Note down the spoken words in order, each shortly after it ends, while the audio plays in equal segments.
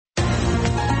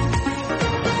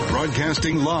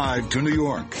Broadcasting live to New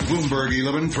York, Bloomberg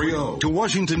 1130. To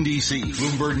Washington, D.C.,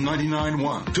 Bloomberg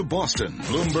 99.1. To Boston,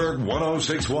 Bloomberg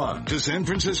 106.1. To San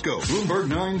Francisco, Bloomberg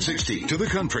 960. To the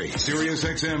country, Sirius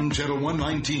XM Channel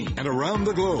 119. And around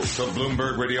the globe, the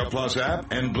Bloomberg Radio Plus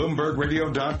app and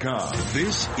BloombergRadio.com.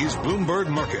 This is Bloomberg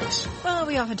Markets. Well,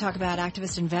 we often talk about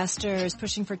activist investors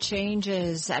pushing for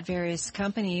changes at various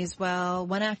companies. Well,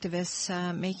 one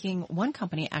activist making one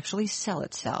company actually sell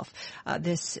itself.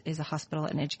 This is a hospital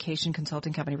and education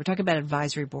consulting company. We're talking about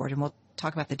advisory board, and we'll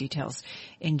talk about the details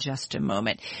in just a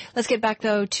moment. Let's get back,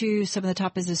 though, to some of the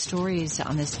top business stories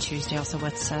on this Tuesday. Also,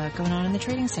 what's going on in the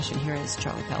trading session. Here is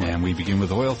Charlie Pellet. And we begin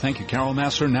with oil. Thank you, Carol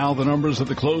Massar. Now the numbers at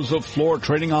the close of floor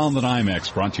trading on the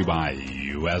NYMEX, brought to you by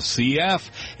USCF.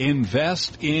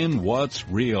 Invest in what's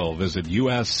real. Visit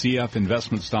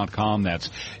USCFinvestments.com. That's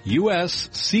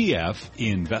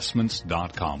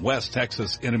USCFinvestments.com. West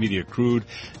Texas Intermediate crude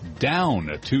down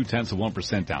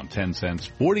 0.2%, down 10 cents,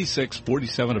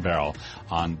 46.47 a barrel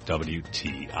on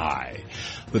WTI.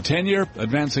 The 10-year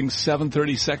advancing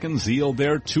 7/30 seconds. Yield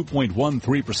there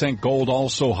 2.13%. Gold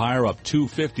also higher, up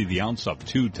 2.50 the ounce, up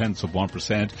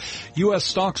 0.2%. U.S.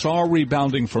 stocks are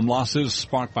rebounding from losses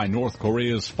sparked by North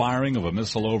Korea's firing of a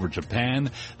missile over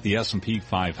Japan. The S&P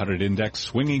 500 index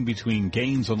swinging between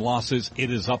gains and losses.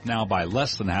 It is up now by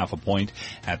less than half a point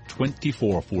at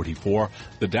 2444.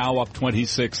 The Dow up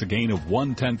 26, a gain of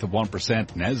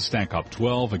 0.1%. Nasdaq up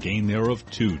 12, a gain there of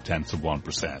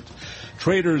 0.2%.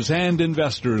 Traders and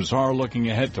investors are looking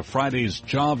ahead to Friday's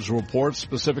jobs report,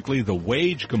 specifically the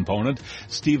wage component.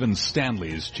 Stephen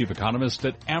Stanley is chief economist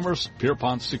at Amherst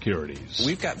Pierpont Securities.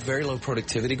 We've got very low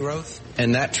productivity growth,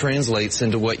 and that translates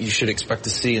into what you should expect to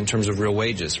see in terms of real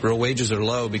wages. Real wages are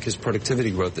low because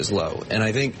productivity growth is low. And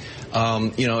I think,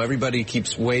 everybody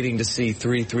keeps waiting to see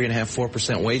 3.5%,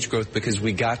 4% wage growth because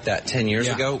we got that 10 years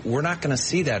ago. We're not going to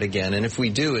see that again. And if we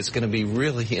do, it's going to be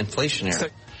really inflationary.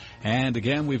 And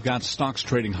again, we've got stocks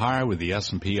trading higher with the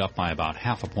S&P up by about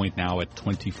half a point now at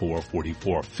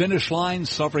 2444. Finish Line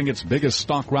suffering its biggest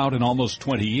stock rout in almost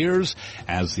 20 years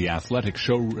as the athletic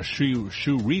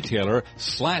shoe retailer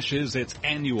slashes its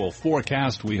annual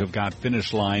forecast. We have got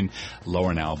Finish Line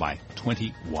lower now by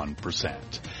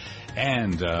 21%.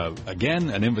 And again,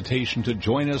 an invitation to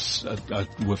join us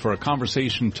for a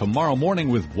conversation tomorrow morning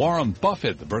with Warren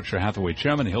Buffett, the Berkshire Hathaway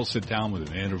chairman. He'll sit down with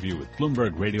an interview with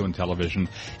Bloomberg Radio and Television,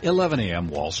 11 a.m.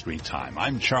 Wall Street time.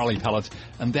 I'm Charlie Pellet,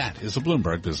 and that is a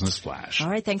Bloomberg Business Flash. All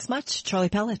right, thanks much, Charlie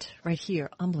Pellet, right here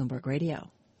on Bloomberg Radio.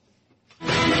 Give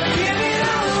it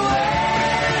all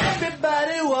away.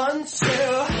 Everybody wants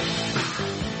to.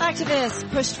 Activists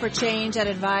pushed for change at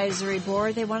advisory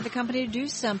board. They wanted the company to do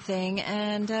something,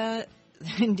 and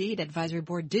indeed, advisory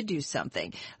board did do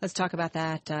something. Let's talk about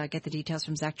that. Get the details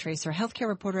from Zach Tracer, healthcare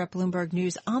reporter at Bloomberg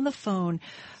News, on the phone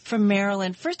from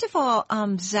Maryland. First of all,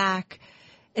 Zach,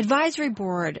 advisory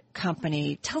board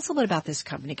company. Tell us a little bit about this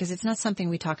company, because it's not something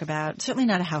we talk about. Certainly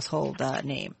not a household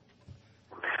name.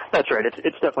 That's right.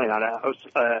 It's definitely not a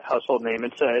household name.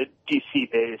 It's a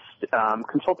DC-based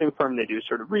consulting firm. They do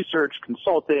sort of research,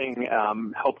 consulting,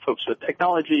 help folks with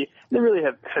technology. They really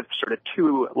have sort of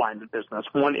two lines of business,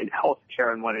 one in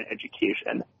healthcare and one in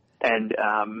education. And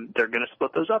they're going to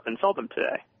split those up and sell them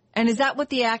today. And is that what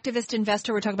the activist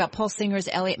investor, we're talking about Paul Singer's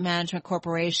Elliott Management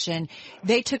Corporation,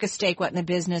 they took a stake in the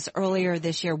business earlier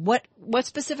this year. What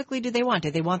specifically do they want?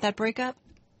 Did they want that breakup?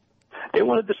 They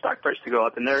wanted the stock price to go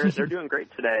up, and they're doing great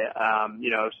today.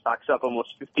 Stock's up almost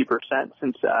 50%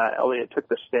 since Elliott took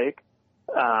the stake.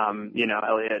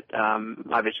 Elliott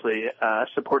obviously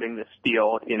supporting this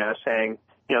deal, saying,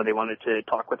 they wanted to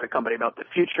talk with the company about the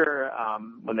future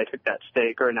when they took that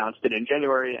stake or announced it in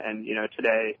January. And,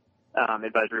 today,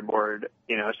 advisory board,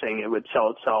 saying it would sell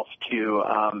itself to,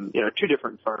 two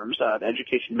different firms, the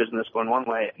education business going one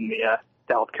way and the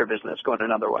healthcare business going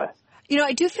another way.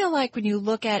 I do feel like when you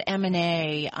look at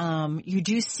M&A, you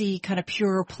do see kind of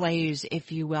pure plays,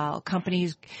 if you will,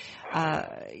 companies,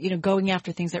 going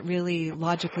after things that really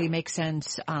logically make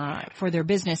sense for their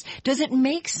business. Does it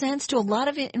make sense to a lot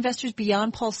of investors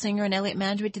beyond Paul Singer and Elliott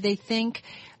Management? Do they think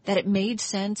that it made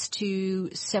sense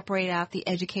to separate out the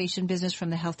education business from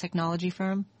the health technology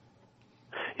firm?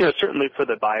 Certainly for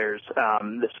the buyers,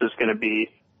 this is going to be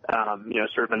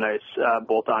sort of a nice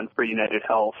bolt-on for United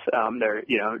Health.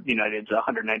 United's a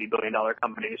 $190 billion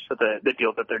company, so the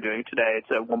deal that they're doing today,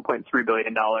 it's a $1.3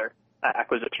 billion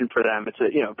acquisition for them. It's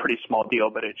a pretty small deal,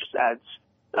 but it just adds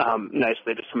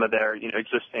nicely to some of their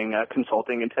existing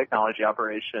consulting and technology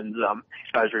operations.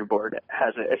 Advisory board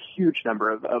has a huge number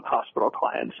of hospital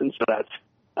clients, and so that's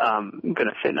going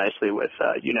to fit nicely with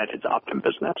United's Optum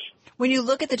business. When you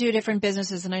look at the two different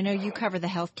businesses, and I know you cover the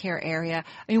healthcare area,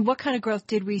 I mean, what kind of growth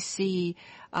did we see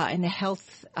in the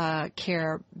health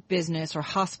care business or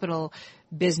hospital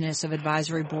business of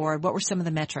Advisory Board? What were some of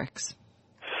the metrics?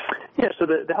 Yeah, so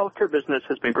the healthcare business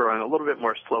has been growing a little bit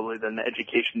more slowly than the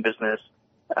education business.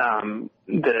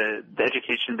 The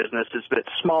education business is a bit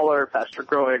smaller, faster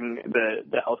growing.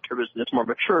 The healthcare business more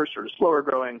mature, sort of slower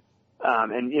growing.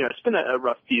 And, it's been a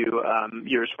rough few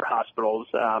years for hospitals.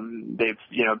 They've,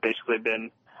 basically been,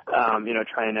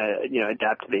 trying to,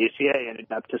 adapt to the ACA and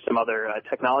adapt to some other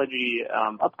technology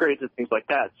upgrades and things like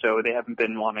that. So they haven't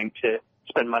been wanting to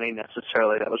spend money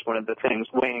necessarily. That was one of the things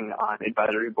weighing on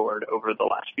Advisory Board over the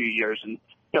last few years, and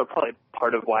probably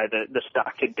part of why the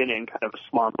stock had been in kind of a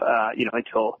slump,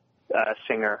 until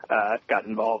Singer got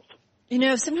involved.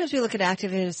 Sometimes we look at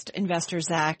activist investors,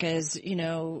 Zach, as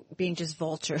being just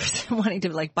vultures, wanting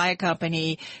to buy a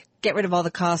company, get rid of all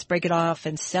the costs, break it off,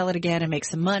 and sell it again and make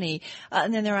some money.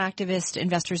 And then there are activist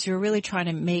investors who are really trying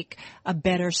to make a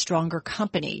better, stronger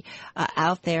company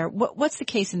out there. What's the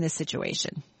case in this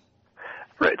situation?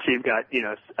 Right. So you've got,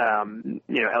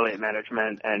 Elliott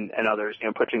Management and others,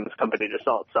 pushing this company to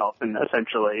sell itself. And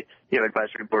essentially,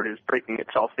 Advisory Board is breaking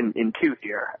itself in two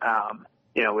here.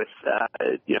 With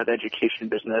the education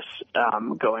business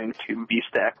going to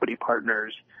Vista Equity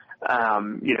Partners.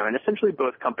 And essentially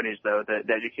both companies, though,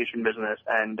 the education business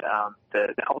and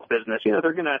the health business,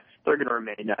 they're gonna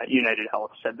remain. United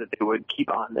Health said that they would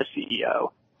keep on the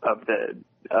CEO of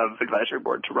Advisory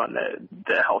Board to run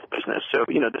the health business. So,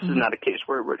 this is not a case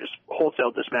where we're just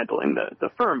wholesale dismantling the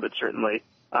firm, but certainly,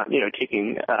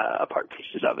 taking apart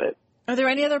pieces of it. Are there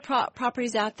any other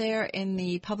properties out there in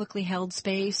the publicly held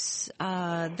space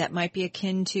that might be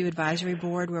akin to Advisory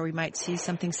Board where we might see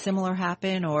something similar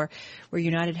happen, or where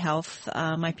United Health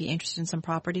might be interested in some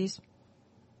properties?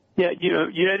 Yeah,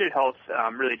 United Health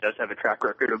really does have a track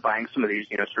record of buying some of these,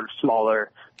 sort of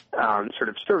smaller sort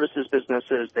of services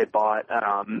businesses. They bought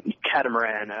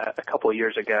Catamaran a couple of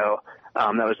years ago.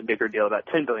 That was a bigger deal, about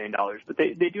 $10 billion. But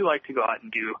they do like to go out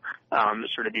and do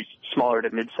sort of these smaller to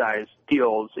mid-sized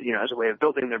deals, as a way of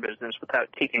building their business without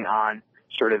taking on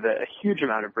sort of a huge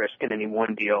amount of risk in any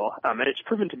one deal. And it's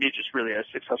proven to be just really a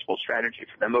successful strategy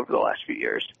for them over the last few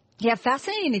years. Yeah,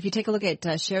 fascinating. If you take a look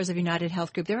at shares of United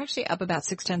Health Group, they're actually up about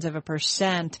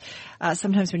 0.6%.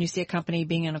 Sometimes when you see a company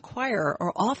being an acquirer,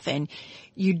 or often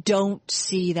you don't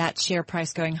see that share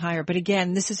price going higher. But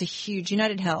again, this is a huge,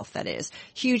 United Health, that is,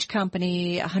 huge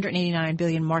company, 189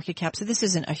 billion market cap. So this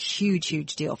isn't a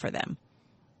huge deal for them.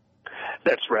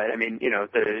 That's right. I mean,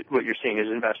 what you're seeing is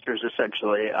investors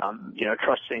essentially,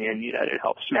 trusting in United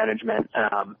Health's management.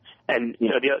 And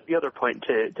the other point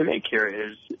to make here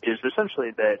is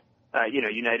essentially that,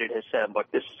 United has said, look,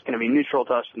 this is going to be neutral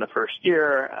to us in the first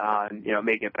year,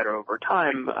 may get better over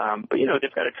time. But,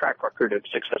 they've got a track record of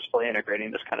successfully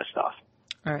integrating this kind of stuff.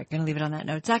 All right, going to leave it on that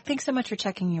note. Zach, thanks so much for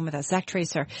checking in with us. Zach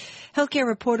Tracer, healthcare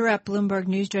reporter at Bloomberg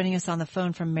News, joining us on the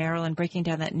phone from Maryland, breaking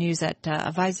down that news at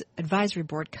Advisory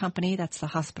Board Company, that's the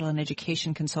hospital and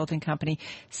education consulting company,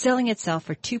 selling itself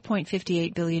for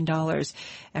 $2.58 billion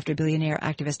after billionaire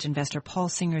activist investor Paul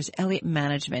Singer's Elliott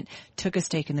Management took a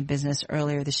stake in the business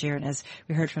earlier this year. And as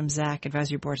we heard from Zach,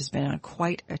 Advisory Board has been on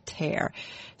quite a tear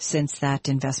since that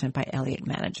investment by Elliott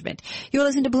Management. You're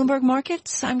listening to Bloomberg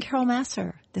Markets. I'm Carol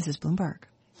Massar. This is Bloomberg.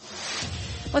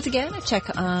 Once again, a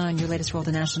check on your latest world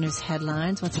and national news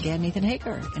headlines. Once again, Nathan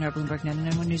Hager in our Bloomberg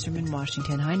 99.1 newsroom in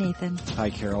Washington. Hi, Nathan. Hi,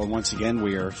 Carol. And once again,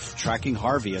 we are tracking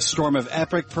Harvey. A storm of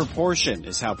epic proportion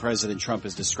is how President Trump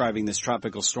is describing this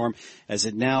tropical storm as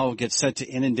it now gets set to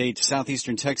inundate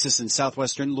southeastern Texas and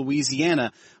southwestern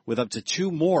Louisiana with up to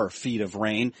 2 more feet of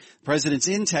rain. The president's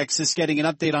in Texas getting an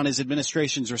update on his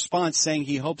administration's response, saying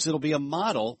he hopes it'll be a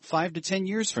model 5 to 10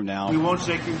 years from now. We won't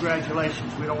say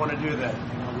congratulations. We don't want to do that.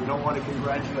 We don't want to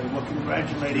congratulate. We'll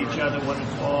congratulate each other when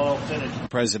it's all finished. The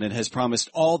president has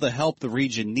promised all the help the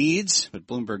region needs, but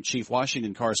Bloomberg chief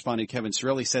Washington correspondent Kevin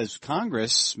Cirilli says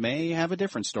Congress may have a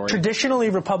different story. Traditionally,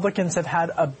 Republicans have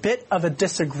had a bit of a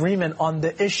disagreement on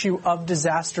the issue of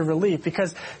disaster relief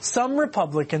because some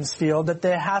Republicans feel that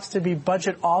there has to be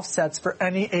budget offsets for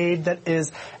any aid that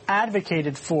is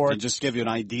advocated for. To just give you an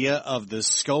idea of the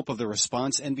scope of the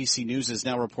response, NBC News is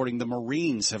now reporting the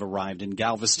Marines have arrived in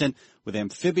Galveston with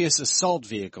amphibious assault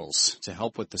vehicles to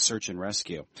help with the search and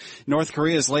rescue. North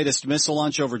Korea's latest missile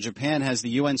launch over Japan has the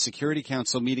UN Security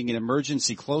Council meeting an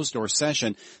emergency closed-door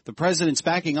session. The president's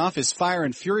backing off his fire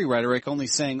and fury rhetoric, only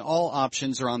saying all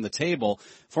options are on the table.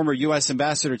 Former U.S.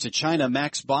 Ambassador to China,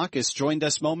 Max Baucus, joined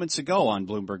us moments ago on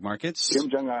Bloomberg Markets. Kim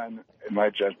Jong-un, in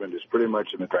my judgment, is pretty much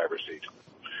in the driver's seat.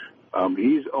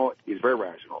 He's very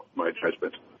rational, in my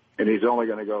judgment, and he's only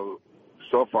going to go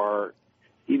so far.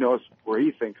 He knows where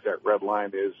he thinks that red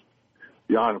line is,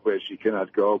 beyond which he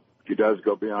cannot go. If he does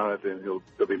go beyond it, then there'll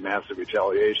be massive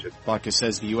retaliation. Baca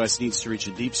says the U.S. needs to reach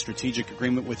a deep strategic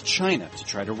agreement with China to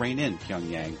try to rein in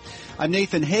Pyongyang. I'm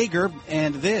Nathan Hager,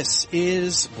 and this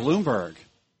is Bloomberg.